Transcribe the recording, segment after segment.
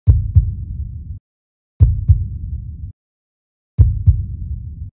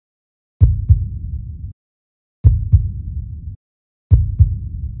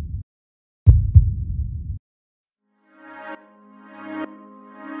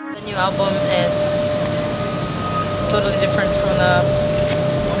The new album is totally different from the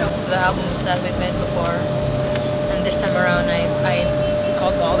albums that we've made before. And this time around, I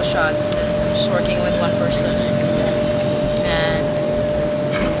called all the shots and I'm just working with one person. And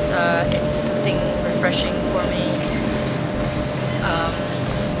it's something refreshing for me.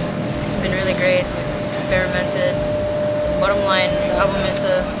 It's been really great. We've experimented. Bottom line, the album is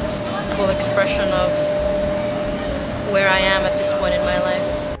a full expression of where I am at this point in my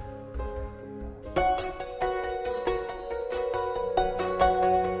life.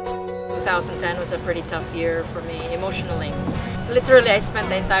 In 2010 was a pretty tough year for me emotionally. Literally, I spent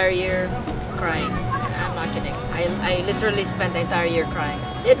the entire year crying. And I'm not kidding. I literally spent the entire year crying.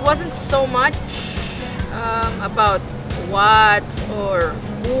 It wasn't so much about what or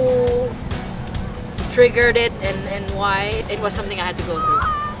who triggered it and why. It was something I had to go through.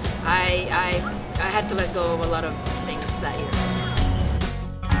 I had to let go of a lot of things that year.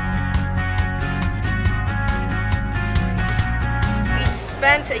 We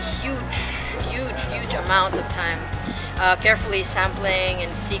spent a huge amount of time carefully sampling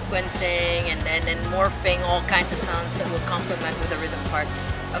and sequencing and morphing all kinds of sounds that will complement with the rhythm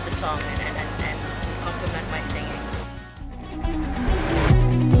parts of the song and complement my singing.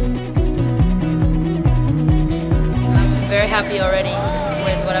 I'm very happy already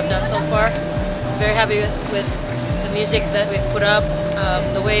with what I've done so far. Very happy with the music that we've put up,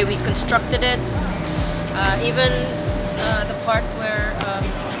 the way we constructed it, even the part where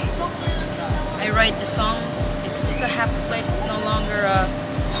I write the songs. It's a happy place. It's no longer a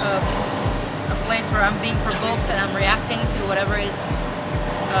place where I'm being provoked and I'm reacting to whatever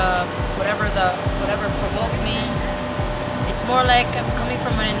provoked me. It's more like I'm coming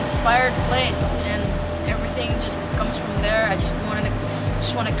from an inspired place, and everything just comes from there. I just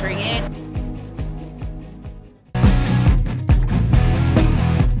want to create.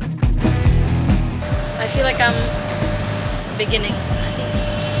 I feel like I'm beginning. I think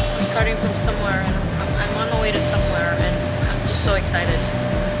I'm starting from somewhere, and I'm on my way to somewhere, and I'm just so excited.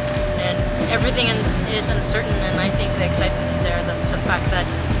 And everything is uncertain, and I think the excitement is there. The fact that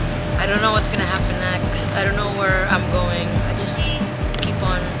I don't know what's gonna happen next. I don't know where I'm going. I just keep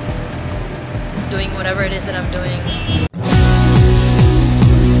on doing whatever it is that I'm doing.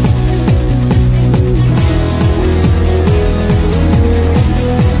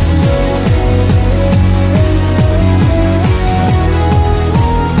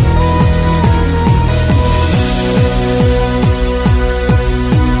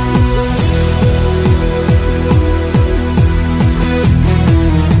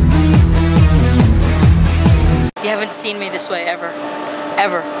 You haven't seen me this way ever.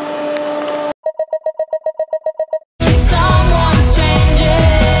 Ever.